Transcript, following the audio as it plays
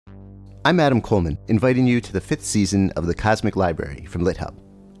I'm Adam Coleman, inviting you to the 5th season of the Cosmic Library from LitHub.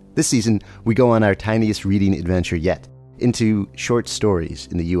 This season, we go on our tiniest reading adventure yet, into short stories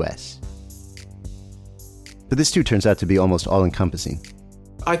in the U.S. But this too turns out to be almost all-encompassing.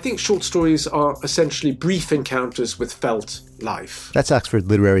 I think short stories are essentially brief encounters with felt life. That's Oxford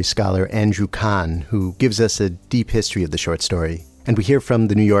literary scholar Andrew Kahn, who gives us a deep history of the short story. And we hear from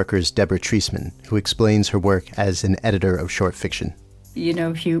The New Yorker's Deborah Treisman, who explains her work as an editor of short fiction. You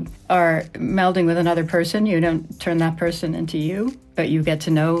know, if you are melding with another person, you don't turn that person into you, but you get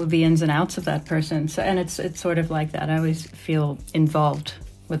to know the ins and outs of that person. So, and it's sort of like that. I always feel involved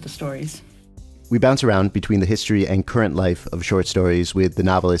with the stories. We bounce around between the history and current life of short stories with the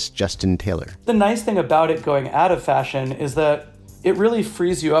novelist Justin Taylor. The nice thing about it going out of fashion is that it really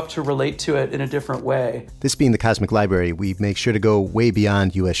frees you up to relate to it in a different way. This being the Cosmic Library, we make sure to go way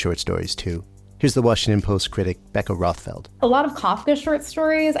beyond U.S. short stories, too. Here's the Washington Post critic, Becca Rothfeld. A lot of Kafka short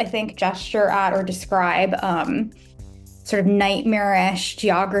stories, I think, gesture at or describe sort of nightmarish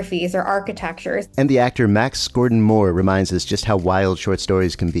geographies or architectures. And the actor Max Gordon Moore reminds us just how wild short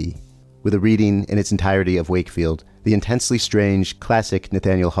stories can be, with a reading in its entirety of Wakefield, the intensely strange, classic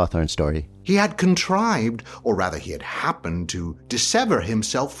Nathaniel Hawthorne story. He had contrived, or rather he had happened to dissever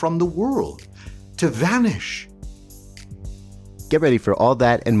himself from the world, to vanish. Get ready for all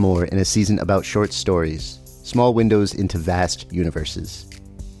that and more in a season about short stories, small windows into vast universes.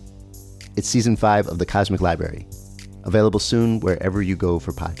 It's season 5 of the Cosmic Library, available soon wherever you go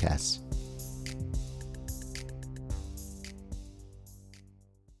for podcasts.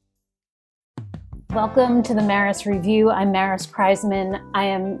 Welcome to the Maris Review. I'm Maris Kreisman. I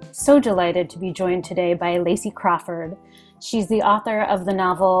am so delighted to be joined today by Lacy Crawford. She's the author of the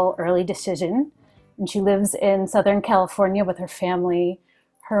novel Early Decision, and she lives in Southern California with her family.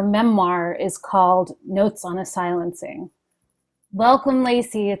 Her memoir is called Notes on a Silencing. Welcome,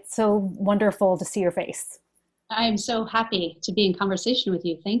 Lacy. It's so wonderful to see your face. I'm so happy to be in conversation with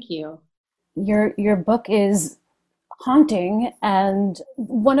you. Thank you. Your book is haunting, and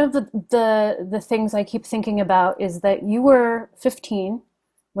one of the things I keep thinking about is that you were 15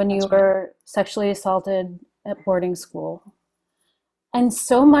 when you were sexually assaulted at boarding school. And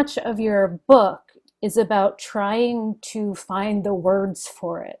so much of your book is about trying to find the words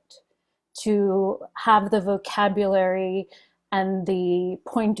for it, to have the vocabulary and the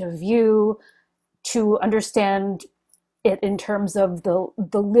point of view to understand it in terms of the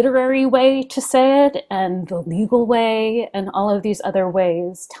literary way to say it and the legal way and all of these other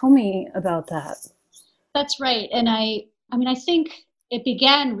ways. Tell me about that. That's right. And I think it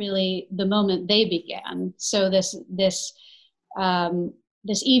began really the moment they began. So this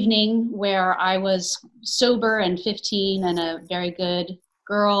evening where I was sober and 15 and a very good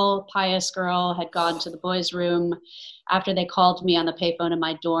girl, pious girl, had gone to the boys' room after they called me on the payphone in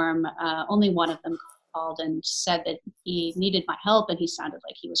my dorm. Only one of them called and said that he needed my help, and he sounded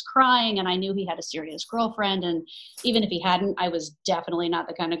like he was crying, and I knew he had a serious girlfriend, and even if he hadn't, I was definitely not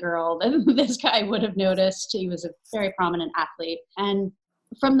the kind of girl that this guy would have noticed. He was a very prominent athlete. And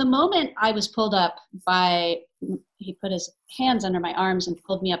from the moment I was pulled up he put his hands under my arms and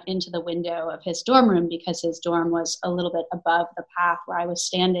pulled me up into the window of his dorm room, because his dorm was a little bit above the path where I was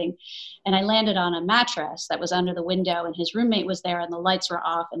standing. And I landed on a mattress that was under the window, and his roommate was there and the lights were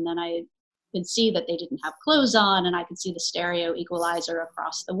off. And then I could see that they didn't have clothes on, and I could see the stereo equalizer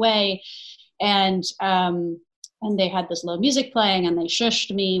across the way. And they had this low music playing, and they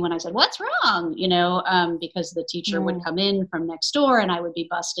shushed me when I said, "What's wrong?" Because the teacher would come in from next door and I would be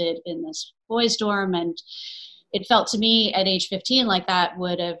busted in this boys' dorm. And it felt to me at age 15 like that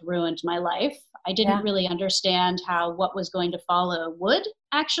would have ruined my life. I didn't really understand how what was going to follow would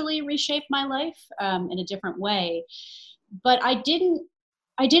actually reshape my life in a different way. But I didn't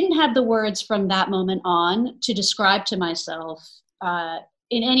have the words from that moment on to describe to myself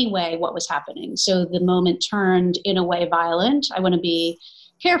in any way what was happening. So the moment turned in a way violent. I want to be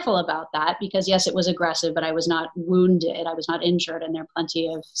careful about that, because yes, it was aggressive, but I was not wounded. I was not injured, and there are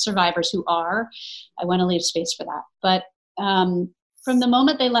plenty of survivors who are. I want to leave space for that. But from the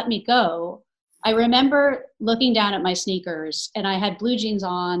moment they let me go, I remember looking down at my sneakers, and I had blue jeans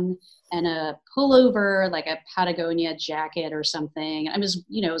on and a pullover, like a Patagonia jacket or something. It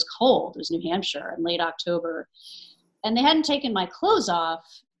was cold. It was New Hampshire in late October. And they hadn't taken my clothes off.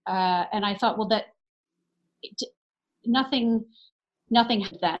 And I thought, well, nothing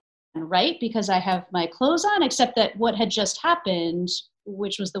had that, right? Because I have my clothes on, except that what had just happened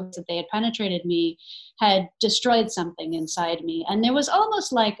which was the way that they had penetrated me, had destroyed something inside me. And there was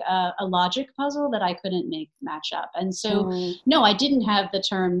almost like a logic puzzle that I couldn't match up. And so, no, I didn't have the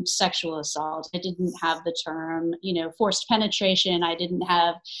term sexual assault. I didn't have the term, forced penetration. I didn't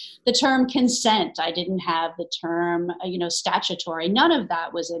have the term consent. I didn't have the term, statutory. None of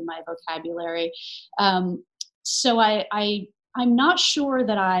that was in my vocabulary. So I'm not sure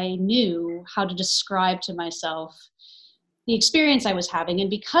that I knew how to describe to myself the experience I was having. And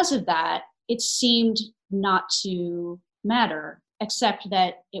because of that, it seemed not to matter, except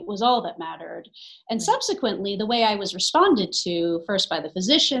that it was all that mattered. And subsequently, the way I was responded to, first by the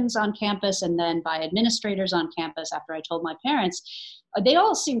physicians on campus and then by administrators on campus after I told my parents, they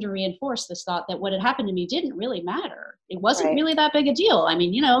all seemed to reinforce this thought that what had happened to me didn't really matter. It wasn't really that big a deal. I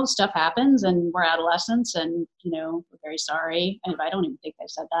mean, stuff happens and we're adolescents and, we're very sorry. And I don't even think they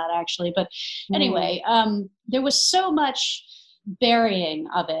said that actually. But anyway, there was so much burying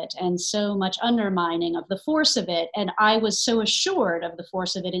of it and so much undermining of the force of it. And I was so assured of the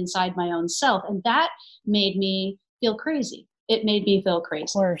force of it inside my own self. And that made me feel crazy. It made me feel crazy.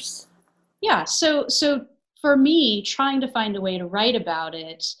 Of course. Yeah. So for me, trying to find a way to write about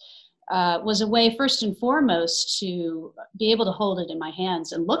it was a way, first and foremost, to be able to hold it in my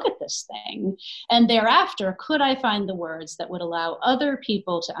hands and look at this thing. And thereafter, could I find the words that would allow other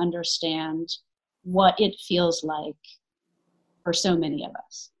people to understand what it feels like for so many of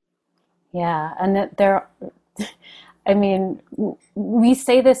us? Yeah. And we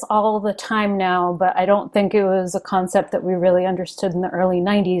say this all the time now, but I don't think it was a concept that we really understood in the early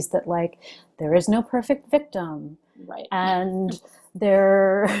 90s, that there is no perfect victim. Right. And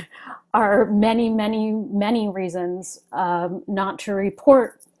there are many, many, many reasons not to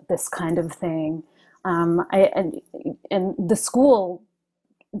report this kind of thing. And the school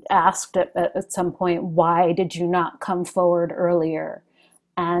asked at some point, why did you not come forward earlier?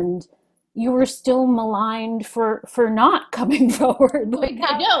 And you were still maligned for not coming forward.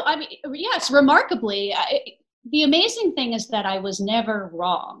 I know. I mean, yes, remarkably, the amazing thing is that I was never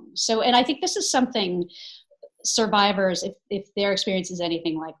wrong. So, and I think this is something survivors, if their experience is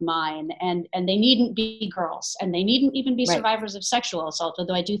anything like mine, and they needn't be girls, and they needn't even be survivors of sexual assault,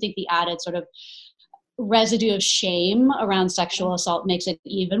 although I do think the added sort of residue of shame around sexual assault makes it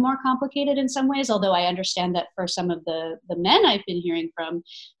even more complicated in some ways, although I understand that for some of the men I've been hearing from,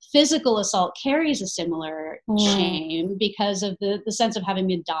 physical assault carries a similar shame because of the sense of having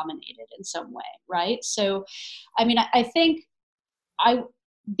been dominated in some way, right? So, I mean, I think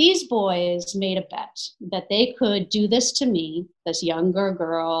these boys made a bet that they could do this to me, this younger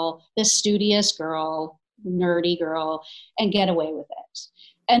girl, this studious girl, nerdy girl, and get away with it.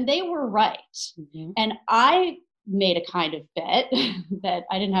 And they were right. And I made a kind of bet that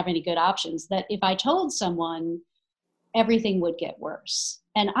I didn't have any good options, that if I told someone, everything would get worse.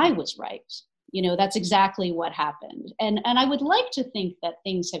 And I was right. That's exactly what happened. And I would like to think that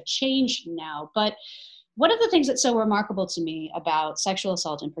things have changed now. But one of the things that's so remarkable to me about sexual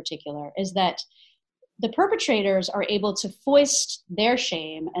assault in particular is that the perpetrators are able to foist their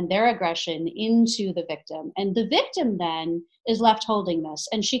shame and their aggression into the victim. And the victim then is left holding this.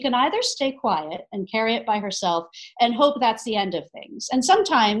 And she can either stay quiet and carry it by herself and hope that's the end of things. And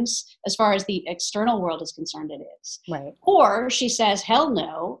sometimes, as far as the external world is concerned, it is. Right. Or she says, hell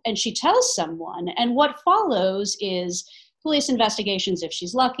no, and she tells someone. And what follows is police investigations if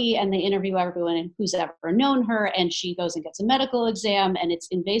she's lucky, and they interview everyone who's ever known her, and she goes and gets a medical exam, and it's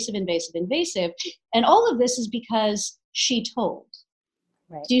invasive. And all of this is because she told.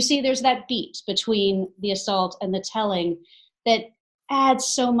 Right. Do you see there's that beat between the assault and the telling that adds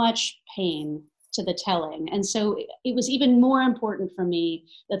so much pain to the telling? And so it was even more important for me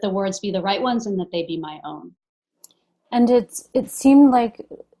that the words be the right ones and that they be my own. And it seemed like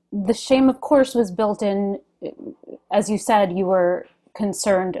the shame, of course, was built in. As you said, you were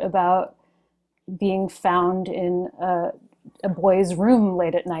concerned about being found in a boy's room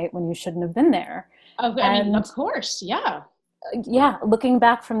late at night when you shouldn't have been there. Of course, yeah. Yeah, looking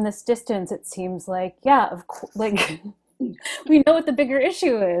back from this distance, it seems like, we know what the bigger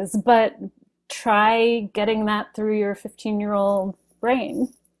issue is, but try getting that through your 15-year-old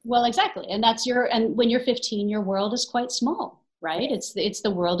brain. Well, exactly. And when you're 15, your world is quite small. Right? It's the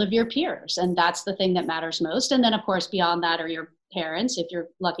world of your peers. And that's the thing that matters most. And then, of course, beyond that are your parents, if you're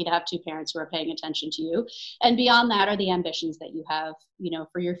lucky to have two parents who are paying attention to you. And beyond that are the ambitions that you have,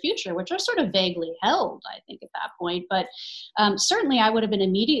 for your future, which are sort of vaguely held, I think, at that point. But certainly I would have been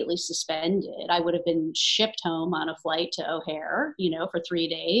immediately suspended. I would have been shipped home on a flight to O'Hare, for 3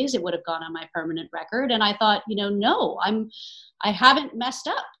 days. It would have gone on my permanent record. And I thought, no, I haven't messed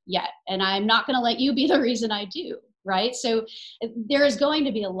up yet. And I'm not going to let you be the reason I do. right? So there is going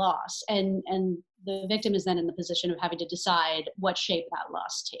to be a loss, and the victim is then in the position of having to decide what shape that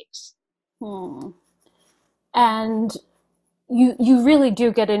loss takes. And you really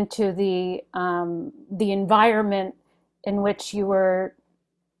do get into the environment in which you were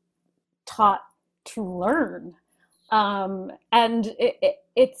taught to learn, and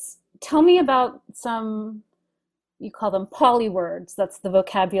it's tell me about some, you call them poly words. That's the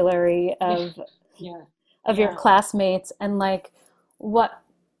vocabulary of your classmates, and like what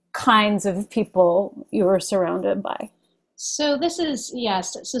kinds of people you were surrounded by. So this is,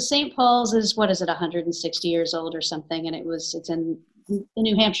 yes. So St. Paul's is, what is it, 160 years old or something, and it's in the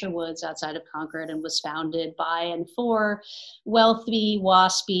New Hampshire woods outside of Concord, and was founded by and for wealthy,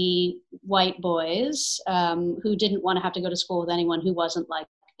 waspy white boys who didn't want to have to go to school with anyone who wasn't like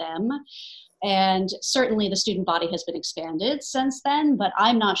them. And certainly the student body has been expanded since then, but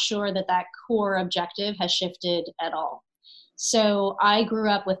I'm not sure that core objective has shifted at all. So I grew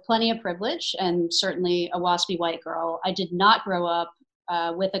up with plenty of privilege, and certainly a waspy white girl. I did not grow up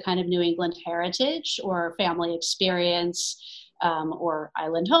with a kind of New England heritage or family experience or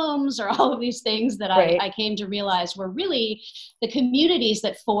island homes or all of these things that I came to realize were really the communities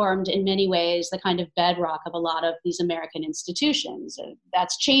that formed, in many ways, the kind of bedrock of a lot of these American institutions.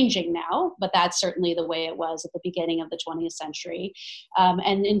 That's changing now, but that's certainly the way it was at the beginning of the 20th century.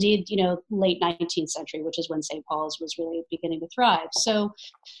 And indeed, late 19th century, which is when St. Paul's was really beginning to thrive. So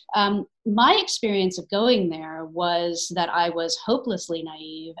my experience of going there was that I was hopelessly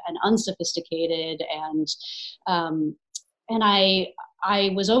naive and unsophisticated, and I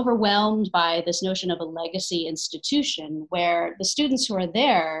was overwhelmed by this notion of a legacy institution where the students who are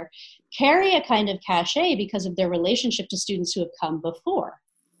there carry a kind of cachet because of their relationship to students who have come before,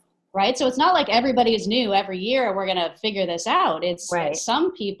 right? So it's not like everybody is new every year, we're going to figure this out. It's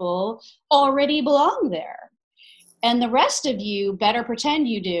some people already belong there. And the rest of you better pretend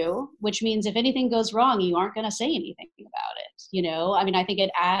you do, which means if anything goes wrong, you aren't going to say anything about it. I think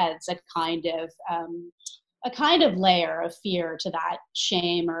it adds a kind of layer of fear to that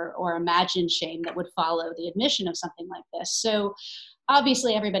shame or imagined shame that would follow the admission of something like this. So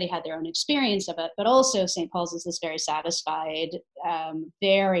obviously everybody had their own experience of it, but also St. Paul's is this very satisfied,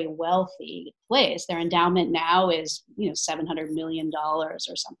 very wealthy place. Their endowment now is, $700 million or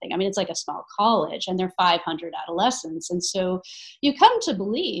something. I mean, it's like a small college, and there are 500 adolescents. And so you come to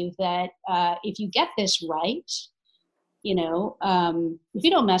believe that if you get this right, if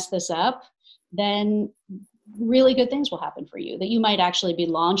you don't mess this up, then really good things will happen for you, that you might actually be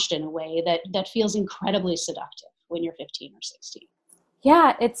launched in a way that feels incredibly seductive when you're 15 or 16.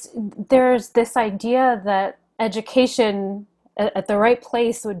 Yeah, there's this idea that education at the right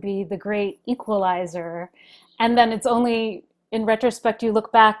place would be the great equalizer. And then it's only in retrospect, you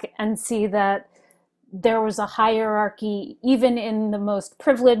look back and see that there was a hierarchy, even in the most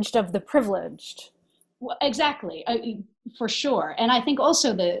privileged of the privileged. Well, exactly. For sure. And I think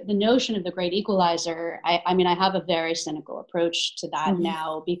also the notion of the great equalizer, I have a very cynical approach to that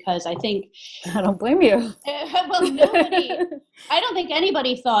now, because I think... I don't blame you. I don't think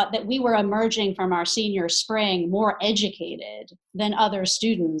anybody thought that we were emerging from our senior spring more educated than other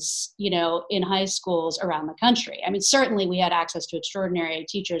students, in high schools around the country. I mean, certainly we had access to extraordinary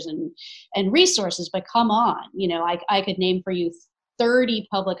teachers and resources, but come on, I could name for you 30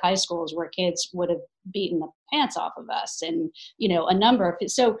 public high schools where kids would have beaten the pants off of us, and a number of.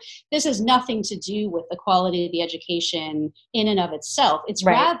 So this has nothing to do with the quality of the education in and of itself. It's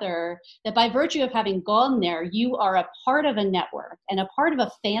rather that by virtue of having gone there, you are a part of a network and a part of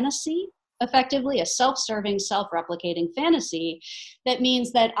a fantasy, effectively a self-serving, self-replicating fantasy. That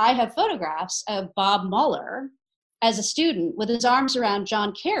means that I have photographs of Bob Mueller as a student with his arms around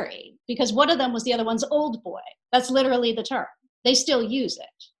John Kerry, because one of them was the other one's old boy. That's literally the term. They still use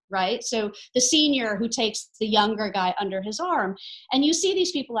it, right? So the senior who takes the younger guy under his arm, and you see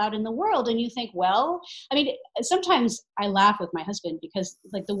these people out in the world and you think, well, sometimes I laugh with my husband because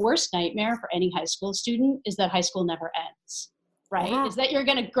the worst nightmare for any high school student is that high school never ends, right? Yeah. Is that you're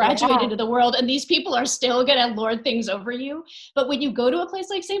going to graduate into the world and these people are still going to lord things over you. But when you go to a place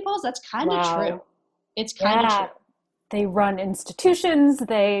like St. Paul's, that's kind of true. It's kind of true. They run institutions.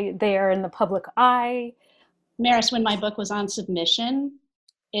 They are in the public eye. Maris, when my book was on submission,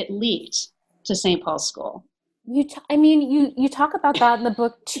 it leaked to St. Paul's School. You talk about that in the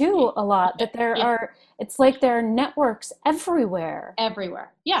book too a lot, that it's like there are networks everywhere.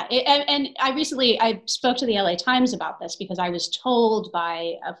 Everywhere. Yeah. And I spoke to the LA Times about this because I was told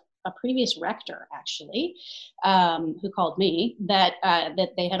by a previous rector, actually, who called me, that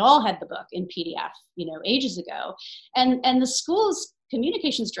they had all had the book in PDF, ages ago. And the schools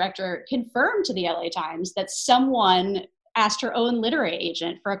communications director confirmed to the LA Times that someone asked her own literary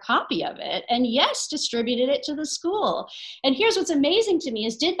agent for a copy of it, and yes, distributed it to the school. And here's what's amazing to me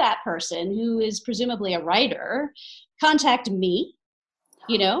is, did that person, who is presumably a writer, contact me?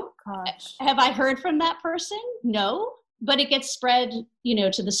 You know, Gosh. have I heard from that person? No, but it gets spread, you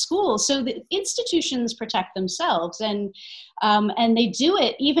know, to the school. So the institutions protect themselves, and they do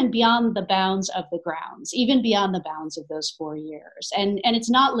it even beyond the bounds of the grounds, even beyond the bounds of those 4 years. And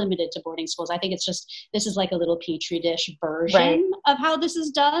it's not limited to boarding schools. I think it's just, this is like a little petri dish version of how this is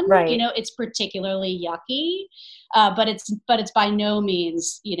done. Right. You know, it's particularly yucky, but it's by no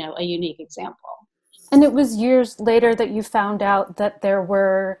means, you know, a unique example. And it was years later that you found out that there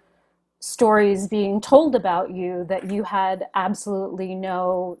were stories being told about you that you had absolutely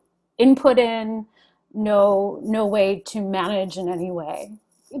no input in, no way to manage in any way.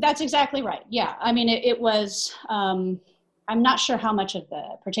 That's exactly right. Yeah. I mean, it was, I'm not sure how much of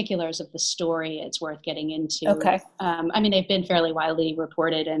the particulars of the story it's worth getting into. Okay. I mean, they've been fairly widely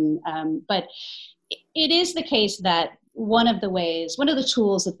reported, but it is the case that one of the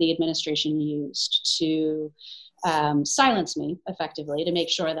tools that the administration used to silence me effectively, to make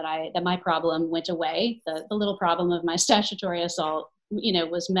sure that my problem went away, the little problem of my statutory assault, you know,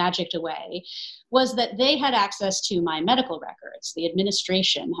 was magicked away, was that they had access to my medical records. The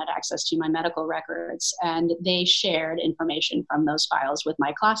administration had access to my medical records, and they shared information from those files with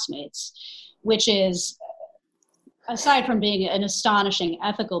my classmates, which is, aside from being an astonishing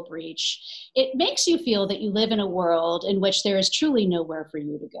ethical breach, it makes you feel that you live in a world in which there is truly nowhere for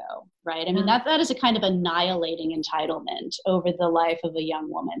you to go, right? I mean, that is a kind of annihilating entitlement over the life of a young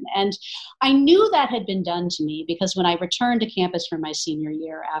woman. And I knew that had been done to me because when I returned to campus for my senior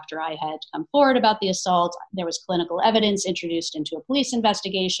year, after I had come forward about the assault, there was clinical evidence introduced into a police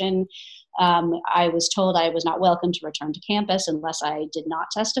investigation. I was told I was not welcome to return to campus unless I did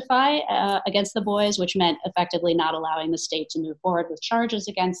not testify against the boys, which meant effectively not allowing the state to move forward with charges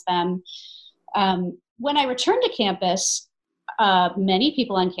against them. When I returned to campus, many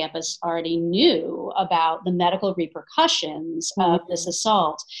people on campus already knew about the medical repercussions of this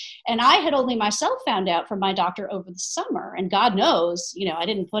assault. And I had only myself found out from my doctor over the summer. And God knows, you know, I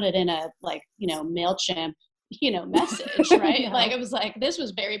didn't put it in a, like, you know, MailChimp, you know, message, right? Yeah. Like, it was like, this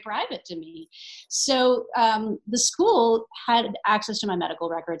was very private to me. So the school had access to my medical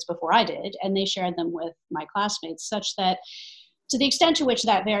records before I did, and they shared them with my classmates, such that to the extent to which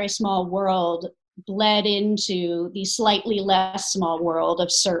that very small world bled into the slightly less small world of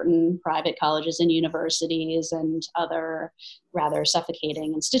certain private colleges and universities and other rather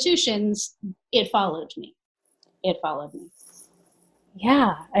suffocating institutions, it followed me. It followed me.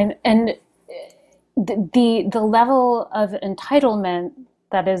 Yeah. And the level of entitlement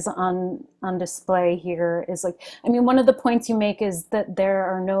that is on display here is like, I mean, one of the points you make is that there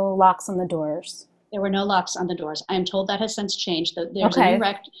are no locks on the doors. There were no locks on the doors. I am told that has since changed.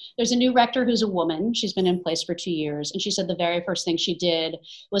 There's a new rector who's a woman. She's been in place for 2 years. And she said the very first thing she did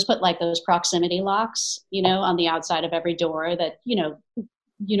was put like those proximity locks, you know, on the outside of every door that, you know,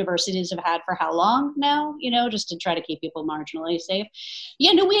 universities have had for how long now, you know, just to try to keep people marginally safe.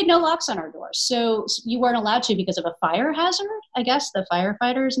 Yeah, no, we had no locks on our doors. So you weren't allowed to because of a fire hazard. I guess the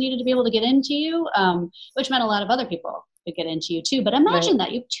firefighters needed to be able to get into you, which meant a lot of other people could get into you too. But imagine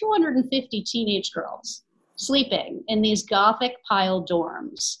that you have 250 teenage girls sleeping in these Gothic pile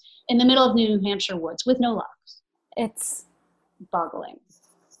dorms in the middle of New Hampshire woods with no locks. It's boggling.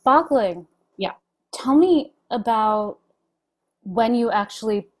 Yeah. Tell me about when you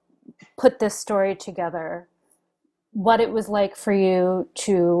actually put this story together, what it was like for you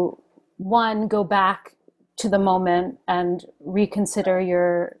to, one, go back to the moment and reconsider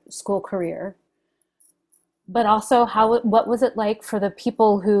your school career, but also what was it like for the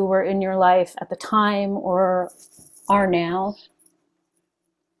people who were in your life at the time or are now?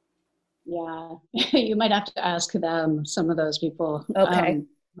 Yeah, you might have to ask them, some of those people. Okay.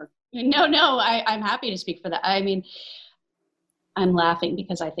 No, I'm happy to speak for that. I mean, I'm laughing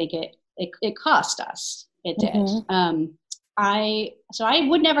because I think it cost us. It did. Mm-hmm. So I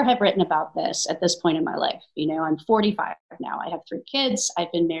would never have written about this at this point in my life. You know, I'm 45 now. I have 3 kids.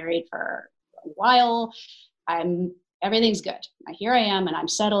 I've been married for a while. Everything's good. Here I am, and I'm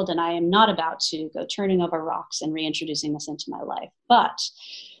settled, and I am not about to go turning over rocks and reintroducing this into my life. But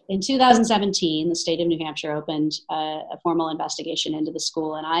in 2017, the state of New Hampshire opened a formal investigation into the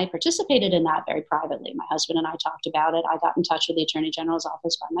school, and I participated in that very privately. My husband and I talked about it. I got in touch with the Attorney General's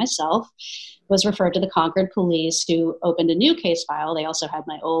office by myself, was referred to the Concord police, who opened a new case file. They also had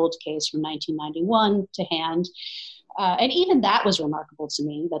my old case from 1991 to hand. And even that was remarkable to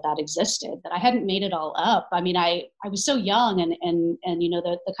me, that existed, that I hadn't made it all up. I mean, I was so young, and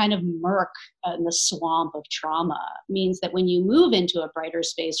the kind of murk in the swamp of trauma means that when you move into a brighter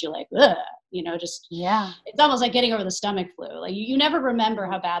space, you're like, ugh, it's almost like getting over the stomach flu. Like you never remember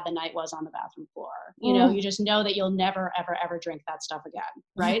how bad the night was on the bathroom floor. You just know that you'll never, ever, ever drink that stuff again.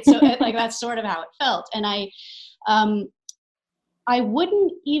 Right. So like, that's sort of how it felt. And I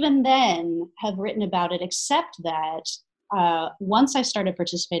wouldn't even then have written about it, except that once I started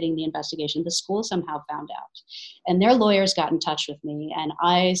participating in the investigation, the school somehow found out, and their lawyers got in touch with me, and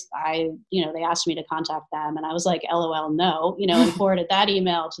they asked me to contact them, and I was like, LOL, no, and forwarded that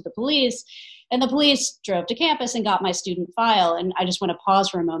email to the police, and the police drove to campus and got my student file. And I just want to pause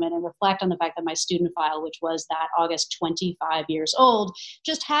for a moment and reflect on the fact that my student file, which was that August 25 years old,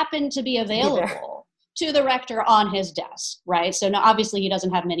 just happened to be available to the rector on his desk, right? So now obviously he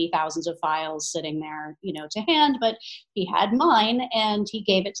doesn't have many thousands of files sitting there, to hand, but he had mine, and he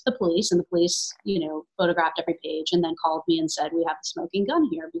gave it to the police, and the police, photographed every page and then called me and said, we have the smoking gun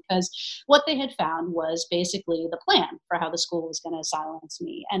here, because what they had found was basically the plan for how the school was going to silence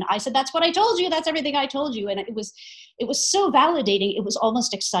me. And I said, that's what I told you. That's everything I told you. And it was so validating. It was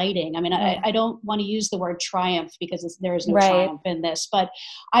almost exciting. I mean, I don't want to use the word triumph, because there is no triumph in this, but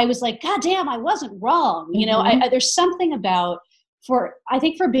I was like, God damn, I wasn't wrong. There's something about, I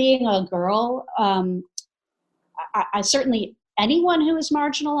think for being a girl, I certainly, anyone who is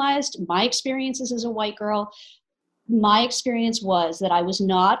marginalized, my experiences as a white girl, my experience was that I was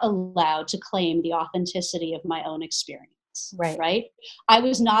not allowed to claim the authenticity of my own experience. Right? I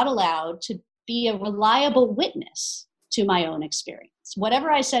was not allowed to be a reliable witness to my own experience.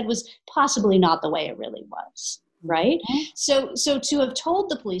 Whatever I said was possibly not the way it really was. Right. So to have told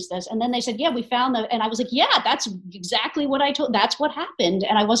the police this, and then they said, yeah, we found that. And I was like, yeah, that's exactly what I told. That's what happened.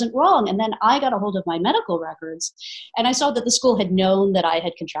 And I wasn't wrong. And then I got a hold of my medical records, and I saw that the school had known that I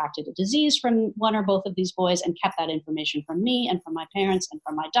had contracted a disease from one or both of these boys, and kept that information from me and from my parents and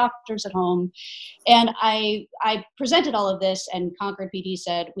from my doctors at home. And I presented all of this, and Concord PD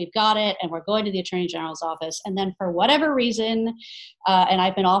said, we've got it, and we're going to the Attorney General's office. And then for whatever reason, and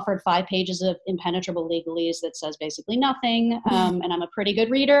I've been offered 5 pages of impenetrable legalese that says basically nothing. And I'm a pretty good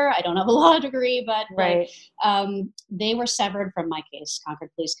reader. I don't have a law degree, but they were severed from my case. Concord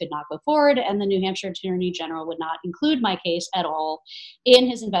Police could not go forward, and the New Hampshire Attorney General would not include my case at all in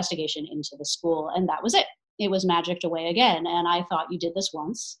his investigation into the school. And that was it. It was magicked away again. And I thought, you did this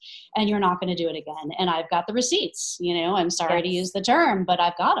once and you're not going to do it again. And I've got the receipts, I'm sorry to use the term, but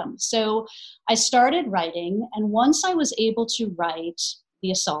I've got them. So I started writing. And once I was able to write the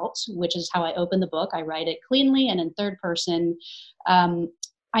assault, which is how I open the book, I write it cleanly and in third person.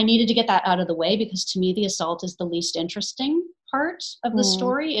 I needed to get that out of the way, because to me, the assault is the least interesting part of the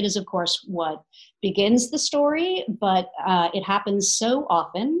story. It is, of course, what begins the story, but it happens so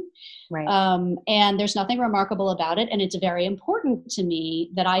often. Right. And there's nothing remarkable about it. And it's very important to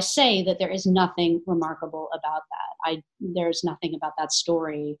me that I say that there is nothing remarkable about that. There's nothing about that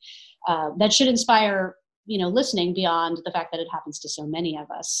story that should inspire, listening, beyond the fact that it happens to so many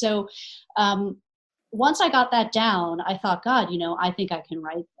of us. So once I got that down, I thought, God, I think I can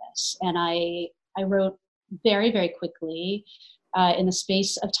write this. And I wrote very, very quickly in the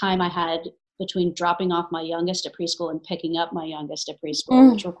space of time I had between dropping off my youngest at preschool and picking up my youngest at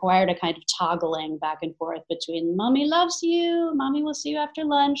preschool, which required a kind of toggling back and forth between mommy loves you, mommy will see you after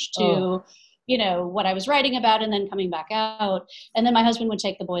lunch, to, what I was writing about, and then coming back out. And then my husband would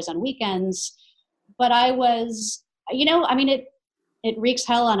take the boys on weekends. But I was, it wreaks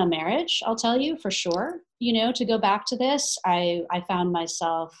hell on a marriage, I'll tell you, for sure. To go back to this, I found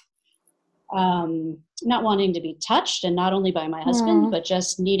myself not wanting to be touched, and not only by my husband, but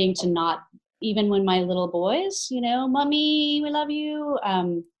just needing to not, even when my little boys, mommy, we love you,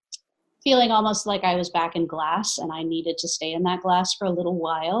 feeling almost like I was back in glass, and I needed to stay in that glass for a little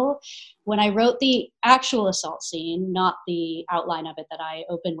while. When I wrote the actual assault scene, not the outline of it that I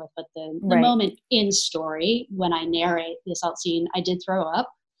open with, but the moment in story, when I narrate the assault scene, I did throw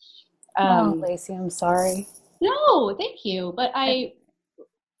up. Lacy, I'm sorry. No, thank you. But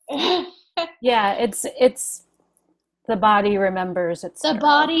yeah, it's the body remembers. The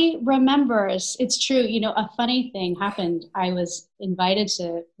body remembers. It's true. A funny thing happened. I was invited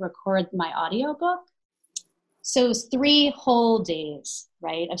to record my audiobook. So it was 3 whole days,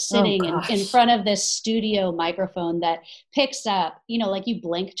 right, of sitting in front of this studio microphone that picks up, like you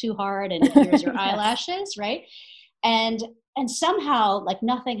blink too hard and it hears your eyelashes, right? And somehow, like,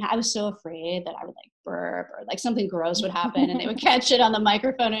 nothing, I was so afraid that I would like burp, or like something gross would happen and they would catch it on the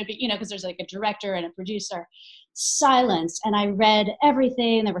microphone, and it'd be, because there's like a director and a producer. Silence. And I read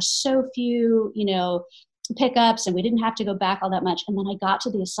everything. There were so few, pickups, and we didn't have to go back all that much. And then I got to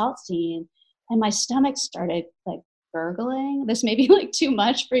the assault scene, and my stomach started like gurgling. This may be like too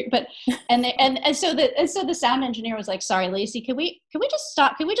much for you, but so the sound engineer was like, "Sorry, Lacy, can we just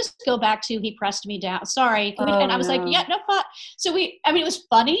stop? Can we just go back to he pressed me down? Sorry." And I was like, "Yeah, no problem." So it was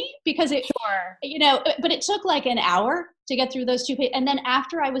funny because it, Sure. but it took like an hour to get through those two pages. And then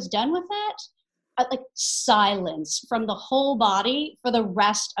after I was done with that, like silence from the whole body for the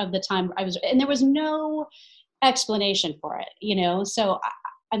rest of the time and there was no explanation for it, so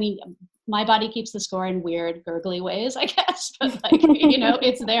I mean, my body keeps the score in weird gurgly ways, I guess, but like,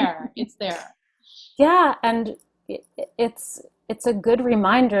 it's there. Yeah. And it's a good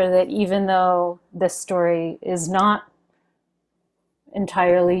reminder that even though this story is not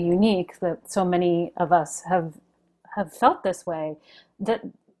entirely unique, that so many of us have felt this way, that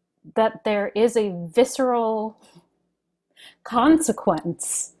there is a visceral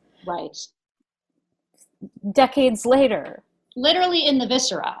consequence. Right. Decades later. Literally in the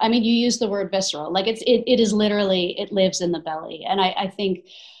viscera. I mean, you use the word visceral. Like it is literally, it lives in the belly. And I think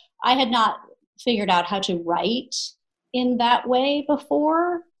I had not figured out how to write in that way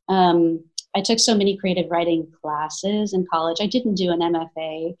before. I took so many creative writing classes in college. I didn't do an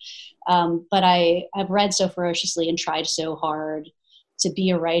MFA, but I have read so ferociously and tried so hard to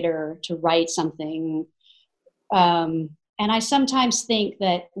be a writer, to write something. And I sometimes think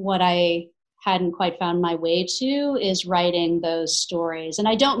that what I hadn't quite found my way to is writing those stories. And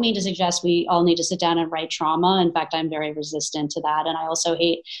I don't mean to suggest we all need to sit down and write trauma. In fact, I'm very resistant to that. And I also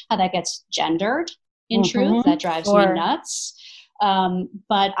hate how that gets gendered in truth. That drives me nuts.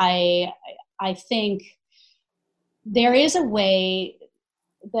 But I think there is a way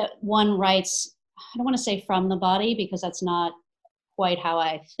that one writes, I don't want to say from the body because that's not quite how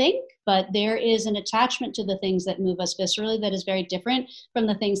I think, but there is an attachment to the things that move us viscerally that is very different from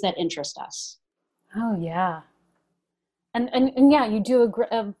the things that interest us. Oh yeah. And yeah, you do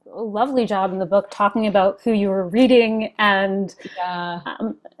a lovely job in the book talking about who you were reading and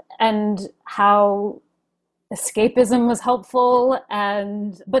how escapism was helpful.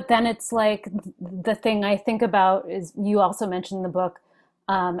 But then it's like the thing I think about is, you also mentioned in the book,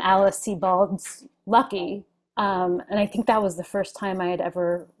 Alice Sebald's Lucky. And I think that was the first time I had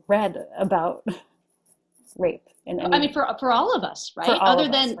ever read about rape. I mean, for all of us, right? Other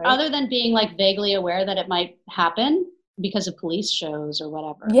than being like vaguely aware that it might happen because of police shows or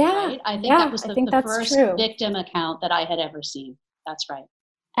whatever. Yeah. Right? I think that was the first victim account that I had ever seen. That's right.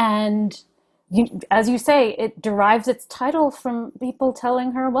 And as you say, it derives its title from people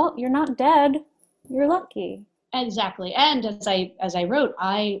telling her, well, you're not dead, you're lucky. Exactly. And as I wrote,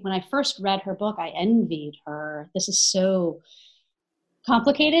 when I first read her book, I envied her. This is so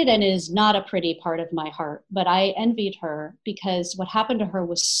complicated and is not a pretty part of my heart, but I envied her because what happened to her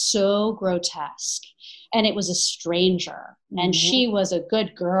was so grotesque, and it was a stranger, and she was a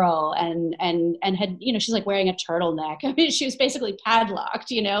good girl and had, she's like wearing a turtleneck. I mean, she was basically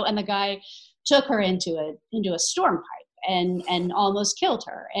padlocked, and the guy took her into a storm pipe and almost killed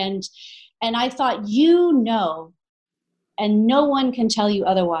her. And I thought, and no one can tell you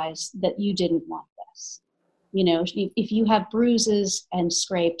otherwise, that you didn't want this. If you have bruises and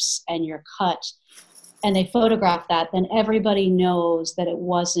scrapes and you're cut and they photograph that, then everybody knows that it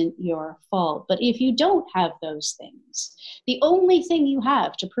wasn't your fault. But if you don't have those things, the only thing you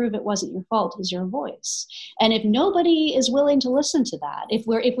have to prove it wasn't your fault is your voice. And if nobody is willing to listen to that, if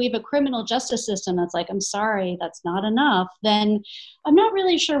we have a criminal justice system that's like, I'm sorry, that's not enough, then I'm not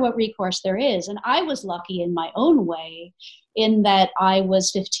really sure what recourse there is. And I was lucky in my own way in that I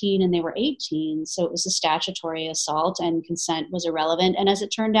was 15 and they were 18. So it was a statutory assault and consent was irrelevant. And as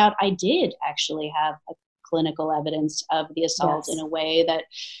it turned out, I did actually have a clinical evidence of the assault in a way that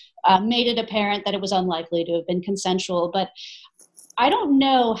made it apparent that it was unlikely to have been consensual. But I don't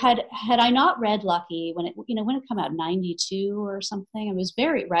know, had I not read Lucky when it came out, 92 or something, it was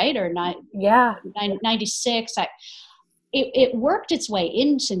very, right? Or 96. It worked its way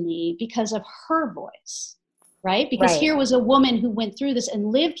into me because of her voice. Right? Because here was a woman who went through this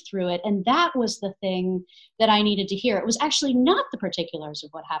and lived through it. And that was the thing that I needed to hear. It was actually not the particulars of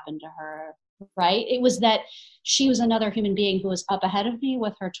what happened to her, right? It was that she was another human being who was up ahead of me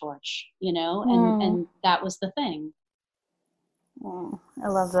with her torch, and that was the thing. Oh, I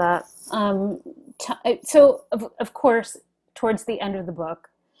love that. So, of course, towards the end of the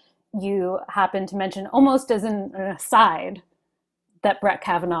book, you happen to mention, almost as an aside, that Brett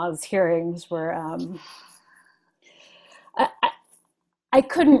Kavanaugh's hearings were... I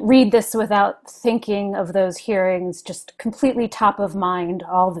couldn't read this without thinking of those hearings just completely top of mind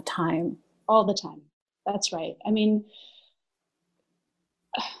all the time. All the time. That's right. I mean,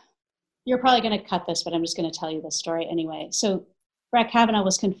 you're probably going to cut this, but I'm just going to tell you this story anyway. So Brett Kavanaugh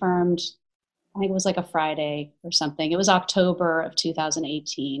was confirmed, I think it was like a Friday or something. It was October of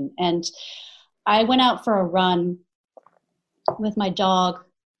 2018. And I went out for a run with my dog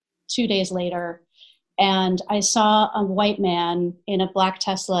 2 days later, and I saw a white man in a black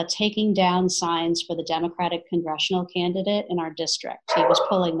Tesla taking down signs for the Democratic congressional candidate in our district. He was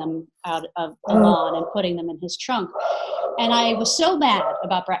pulling them out of the lawn and putting them in his trunk. And I was so mad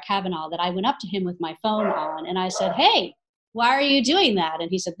about Brett Kavanaugh that I went up to him with my phone on and I said, "Hey, why are you doing that?"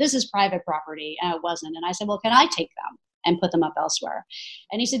 And he said, "This is private property." And it wasn't. And I said, "Well, can I take them and put them up elsewhere?"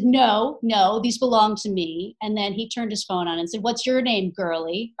 And he said, no, these belong to me. And then he turned his phone on and said, "What's your name,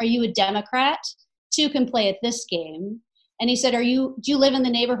 girly? Are you a Democrat? Two can play at this game." And he said, do you live in the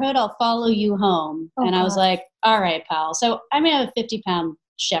neighborhood? I'll follow you home. And I was like, all right, pal. So I have a 50-pound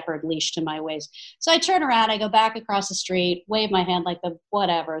shepherd leash to my waist. So I turn around, I go back across the street, wave my hand like the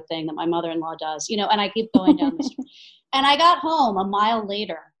whatever thing that my mother-in-law does, and I keep going down the street. And I got home a mile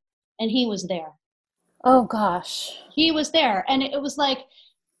later and he was there. Oh gosh. He was there. And it was like,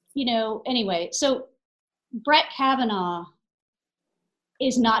 anyway, so Brett Kavanaugh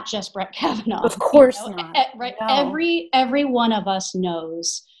is not just Brett Kavanaugh. Of course not. Right. No. Every one of us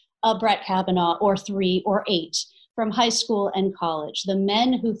knows a Brett Kavanaugh or 3 or 8 from high school and college. The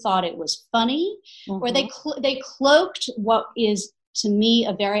men who thought it was funny, or they cloaked what is, to me,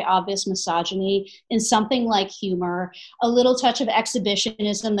 a very obvious misogyny in something like humor. A little touch of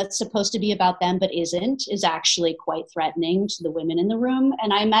exhibitionism that's supposed to be about them but isn't, is actually quite threatening to the women in the room.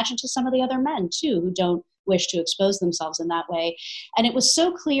 And I imagine to some of the other men too, who don't wish to expose themselves in that way. And it was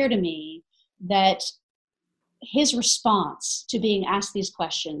so clear to me that his response to being asked these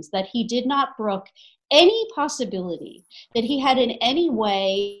questions, that he did not brook any possibility that he had in any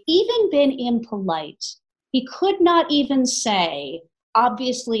way even been impolite. He could not even say,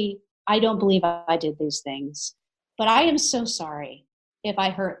 obviously, I don't believe I did these things, but I am so sorry if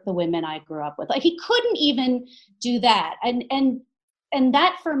I hurt the women I grew up with. Like, he couldn't even do that. And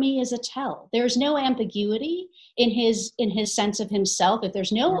that for me is a tell. There's no ambiguity in his sense of himself. If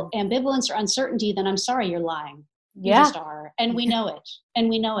there's no ambivalence or uncertainty, then I'm sorry, you're lying. You just are. And we know it. And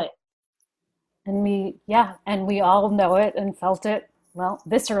we know it. And we all know it and felt it, well,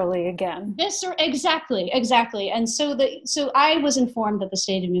 viscerally again. Exactly. And so I was informed that the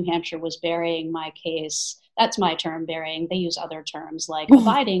state of New Hampshire was burying my case. That's my term, burying. They use other terms like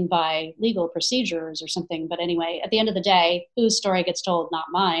abiding by legal procedures or something. But anyway, at the end of the day, whose story gets told, not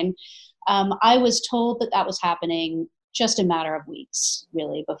mine. I was told that was happening just a matter of weeks,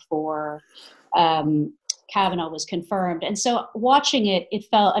 really, before Kavanaugh was confirmed. And so watching it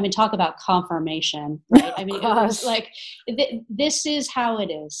felt, talk about confirmation, right? It was like, this is how it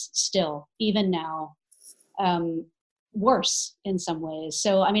is still, even now, worse in some ways.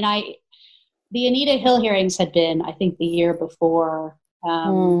 So, the Anita Hill hearings had been, I think, the year before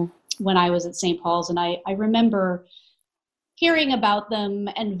when I was at St. Paul's. And I remember hearing about them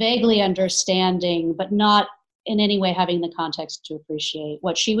and vaguely understanding, but not in any way having the context to appreciate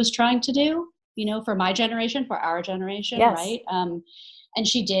what she was trying to do, for my generation, for our generation, yes. Right? And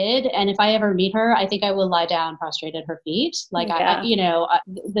she did. And if I ever meet her, I think I will lie down prostrate at her feet. Like,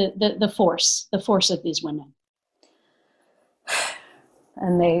 the force of these women.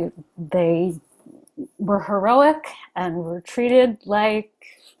 And they were heroic and were treated like...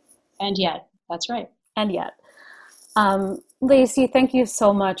 And yet, that's right. And yet. Lacy, thank you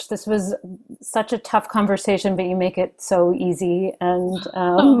so much. This was such a tough conversation, but you make it so easy. And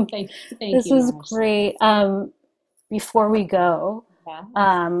thank this you. Was great. Before we go,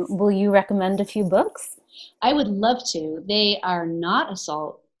 will you recommend a few books? I would love to. They are not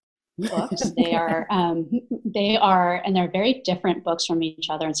assault books. They are, and they're very different books from each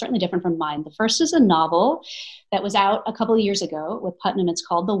other, and certainly different from mine. The first is a novel that was out a couple of years ago with Putnam. It's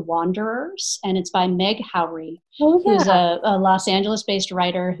called The Wanderers, and it's by Meg Howrey, who's a Los Angeles-based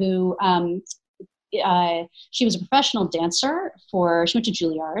writer who, she was a professional dancer she went to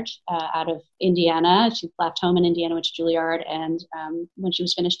Juilliard out of Indiana. She left home in Indiana, went to Juilliard, and when she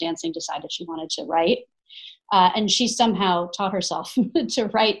was finished dancing, decided she wanted to write. And she somehow taught herself to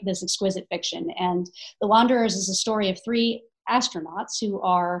write this exquisite fiction. And The Wanderers is a story of 3 astronauts who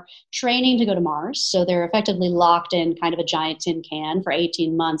are training to go to Mars. So they're effectively locked in kind of a giant tin can for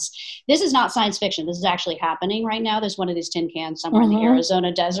 18 months. This is not science fiction. This is actually happening right now. There's one of these tin cans somewhere in the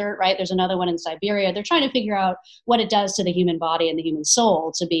Arizona desert, right? There's another one in Siberia. They're trying to figure out what it does to the human body and the human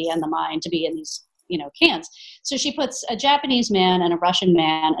soul and the mind to be in these cans. So she puts a Japanese man and a Russian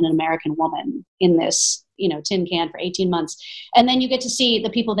man and an American woman in this, tin can for 18 months. And then you get to see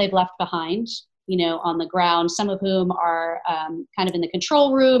the people they've left behind on the ground, some of whom are kind of in the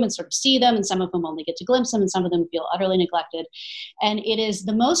control room and sort of see them, and some of whom only get to glimpse them, and some of them feel utterly neglected. And it is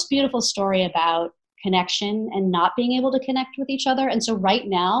the most beautiful story about connection and not being able to connect with each other. And so right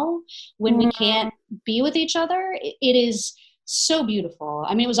now, when we can't be with each other, it is so beautiful.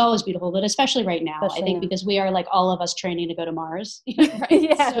 I mean, it was always beautiful, but especially right now, I think, because we are like all of us training to go to Mars. Right?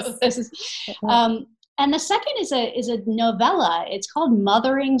 Yes. So this is, and the second is a novella. It's called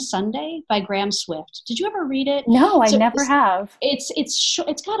Mothering Sunday by Graham Swift. Did you ever read it? No, I never have. It's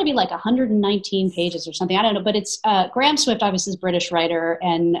got to be like 119 pages or something. I don't know, but it's Graham Swift, obviously, is a British writer,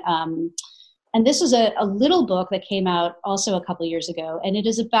 and this is a little book that came out also a couple of years ago, and it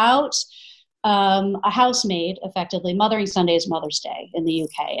is about a housemaid, effectively. Mothering Sunday is Mother's Day in the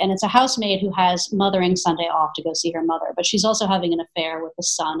UK, and it's a housemaid who has Mothering Sunday off to go see her mother, but she's also having an affair with the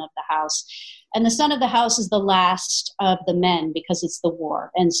son of the house. And the son of the house is the last of the men because it's the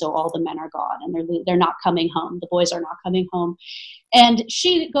war, and so all the men are gone, and they're not coming home. The boys are not coming home. And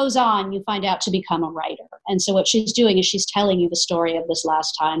she goes on, you find out, to become a writer. And so what she's doing is she's telling you the story of this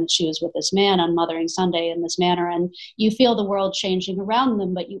last time that she was with this man on Mothering Sunday in this manner. And you feel the world changing around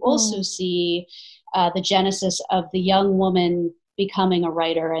them, but you also see the genesis of the young woman becoming a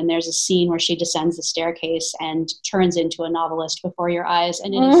writer. And there's a scene where she descends the staircase and turns into a novelist before your eyes.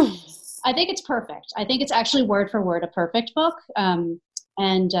 And it is, I think it's perfect. I think it's actually word for word a perfect book.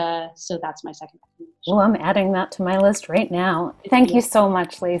 So that's my second recommendation. Well, I'm adding that to my list right now. Thank you so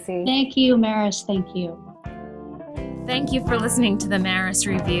much, Lacy. Thank you, Maris. Thank you. Thank you for listening to the Maris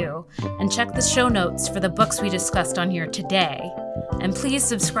Review, and check the show notes for the books we discussed on here today. And please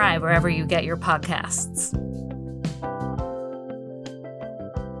subscribe wherever you get your podcasts.